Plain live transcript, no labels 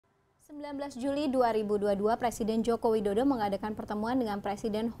19 Juli 2022, Presiden Joko Widodo mengadakan pertemuan dengan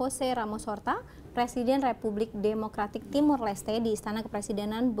Presiden Jose Ramos Horta, Presiden Republik Demokratik Timor Leste di Istana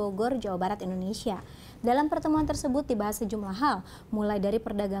Kepresidenan Bogor, Jawa Barat, Indonesia. Dalam pertemuan tersebut dibahas sejumlah hal, mulai dari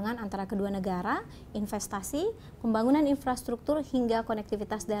perdagangan antara kedua negara, investasi, pembangunan infrastruktur, hingga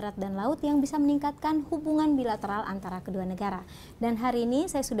konektivitas darat dan laut yang bisa meningkatkan hubungan bilateral antara kedua negara. Dan hari ini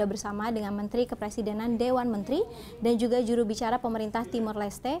saya sudah bersama dengan Menteri Kepresidenan Dewan Menteri dan juga juru bicara pemerintah Timor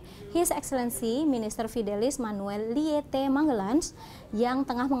Leste, His Excellency Minister Fidelis Manuel Leite Magalhães, yang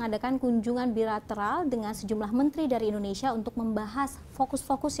tengah mengadakan kunjungan bilateral dengan sejumlah menteri dari Indonesia untuk membahas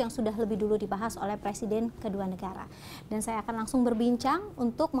fokus-fokus yang sudah lebih dulu dibahas oleh Presiden kedua negara. Dan saya akan langsung berbincang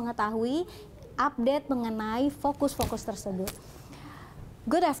untuk mengetahui update mengenai fokus-fokus tersebut.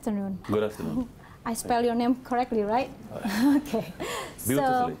 Good afternoon. Good afternoon. I spell your name correctly, right? Okay.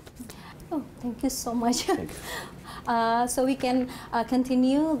 Beautifully. Thank you so much. Thank you. So we can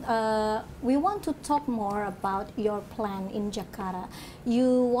continue. We want to talk more about your plan in Jakarta.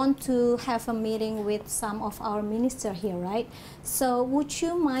 You want to have a meeting with some of our ministers here, right? So would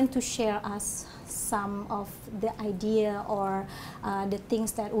you mind to share us some of the idea or the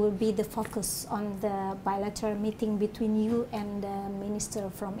things that will be the focus on the bilateral meeting between you and the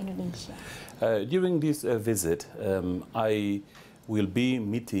minister from Indonesia? During this visit, I will be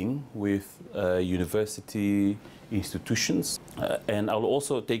meeting with university institutions, and I'll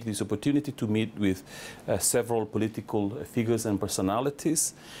also take this opportunity to meet with several political figures and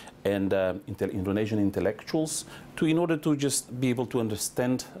personalities and Indonesian intellectuals in order to just be able to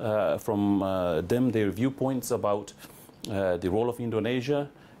understand from them their viewpoints about the role of Indonesia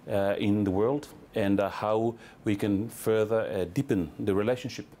in the world and how we can further deepen the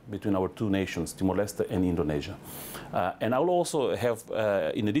relationship between our two nations, Timor Leste and Indonesia. And I'll also have,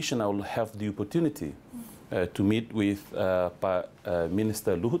 in addition, I'll have the opportunity to meet with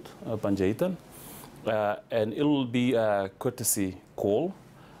Minister Luhut Panjaitan, and it will be a courtesy call,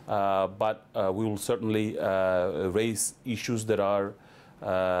 but we will certainly raise issues that are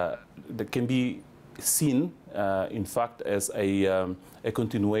that can be seen, in fact, as a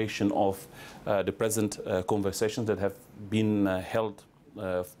continuation of the present conversations that have been held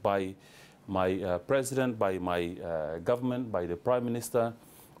by my president, by my government, by the Prime Minister,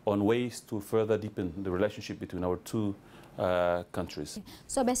 on ways to further deepen the relationship between our two countries.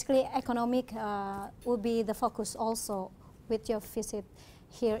 So basically, economic will be the focus also with your visit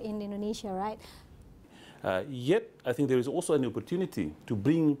here in Indonesia, right? Yet, I think there is also an opportunity to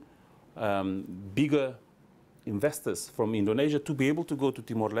bring bigger investors from Indonesia to be able to go to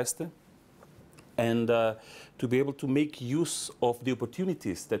Timor Leste and to be able to make use of the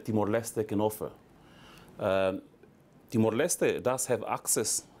opportunities that Timor Leste can offer. Timor Leste does have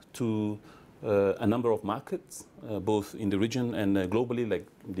access to a number of markets, both in the region and globally, like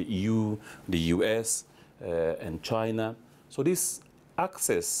the EU, the US, and China. So this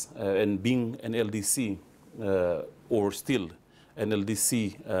access and being an LDC, or still an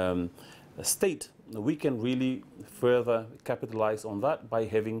LDC state, we can really further capitalize on that by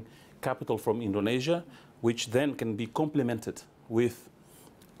having capital from Indonesia, which then can be complemented with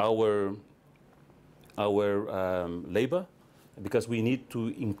our labor, because we need to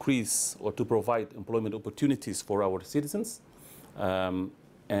increase or to provide employment opportunities for our citizens.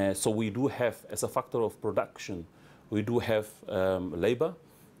 So we do have, as a factor of production, we do have labor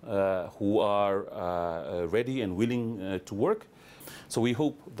who are ready and willing to work. So we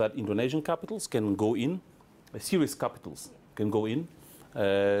hope that Indonesian capitals can go in, serious capitals can go in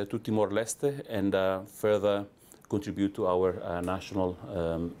to Timor-Leste and further contribute to our national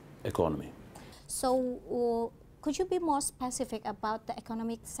economy. So could you be more specific about the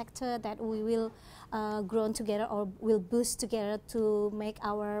economic sector that we will grow together or will boost together to make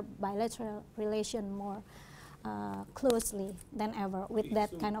our bilateral relation more closely than ever with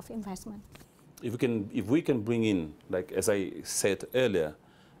that kind of investment? If we can bring in, like as I said earlier,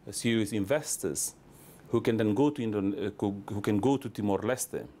 serious investors who can then go to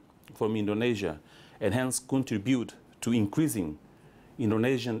Timor-Leste from Indonesia and hence contribute to increasing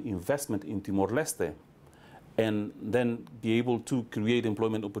Indonesian investment in Timor-Leste, and then be able to create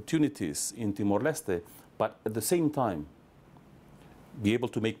employment opportunities in Timor-Leste, but at the same time be able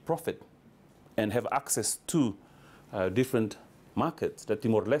to make profit and have access to different markets that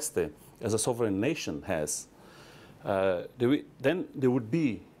Timor-Leste as a sovereign nation has, then there would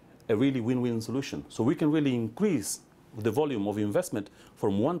be a really win-win solution. So we can really increase the volume of investment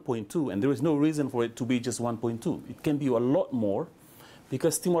from 1.2, and there is no reason for it to be just 1.2. It can be a lot more,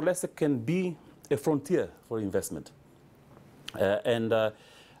 because Timor-Leste can be a frontier for investment.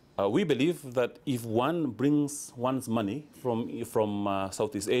 We believe that if one brings one's money from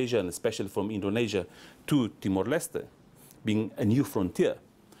Southeast Asia, and especially from Indonesia, to Timor Leste, being a new frontier,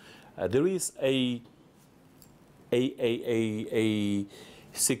 there is a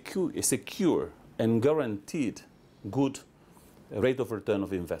secure and guaranteed good rate of return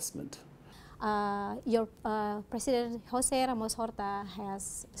of investment. Your President Jose Ramos Horta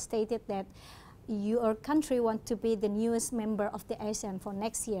has stated that your country wants to be the newest member of the ASEAN for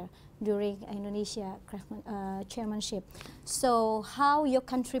next year during Indonesia chairmanship. So how your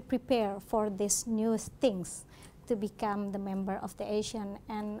country prepare for these new things to become the member of the ASEAN,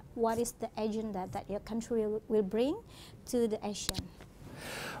 and what is the agenda that your country will bring to the ASEAN?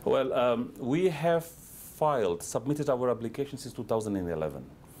 Well, we have submitted our application since 2011.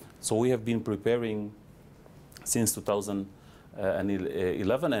 So we have been preparing since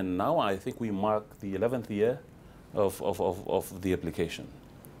 2011, and now I think we mark the 11th year of the application.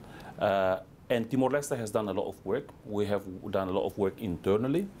 And Timor-Leste has done a lot of work. We have done a lot of work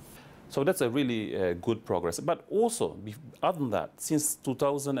internally. So that's a really good progress. But also, other than that, since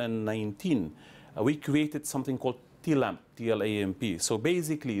 2019, we created something called TLAMP, T-L-A-M-P. So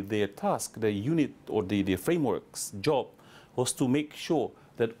basically, their task, the unit or the framework's job was to make sure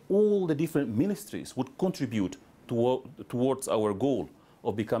that all the different ministries would contribute towards our goal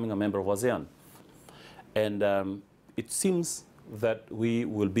of becoming a member of ASEAN. And it seems that we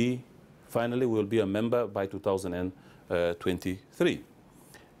will be, finally, we will be a member by 2023.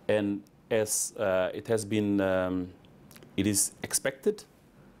 And as it has been, it is expected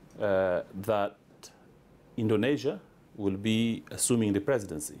that Indonesia will be assuming the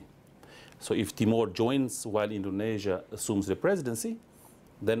presidency. So if Timor joins while Indonesia assumes the presidency,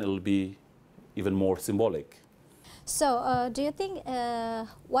 then it will be even more symbolic. So do you think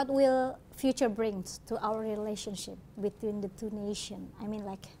what will future bring to our relationship between the two nations? I mean,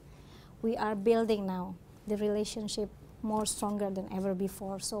 like, we are building now the relationship more stronger than ever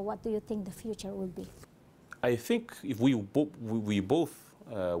before. So what do you think the future will be? I think if we both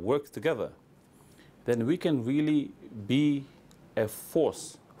work together, then we can really be a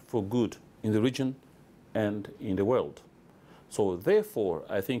force for good in the region and in the world. So therefore,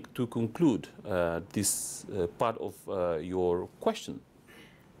 I think to conclude this part of your question,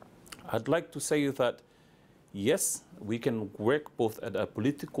 I'd like to say that yes, we can work both at a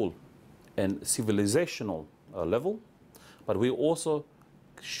political and civilizational level, but we also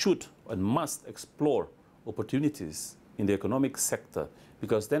should and must explore opportunities in the economic sector,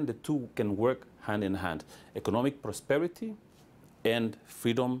 because then the two can work hand in hand: economic prosperity and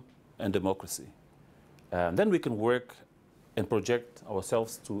freedom and democracy. Then we can work and project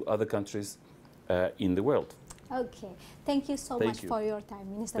ourselves to other countries in the world. Okay, thank you so much for your time,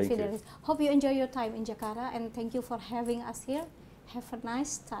 Minister Fidelis. Hope you enjoy your time in Jakarta, and thank you for having us here. Have a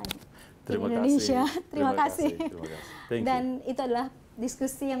nice time in Indonesia. Terima kasih. Dan itu adalah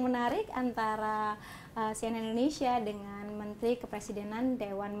diskusi yang menarik antara CNN Indonesia dengan Menteri Kepresidenan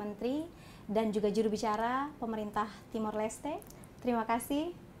Dewan Menteri dan juga juru bicara pemerintah Timor Leste. Terima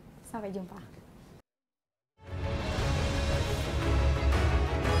kasih, sampai jumpa.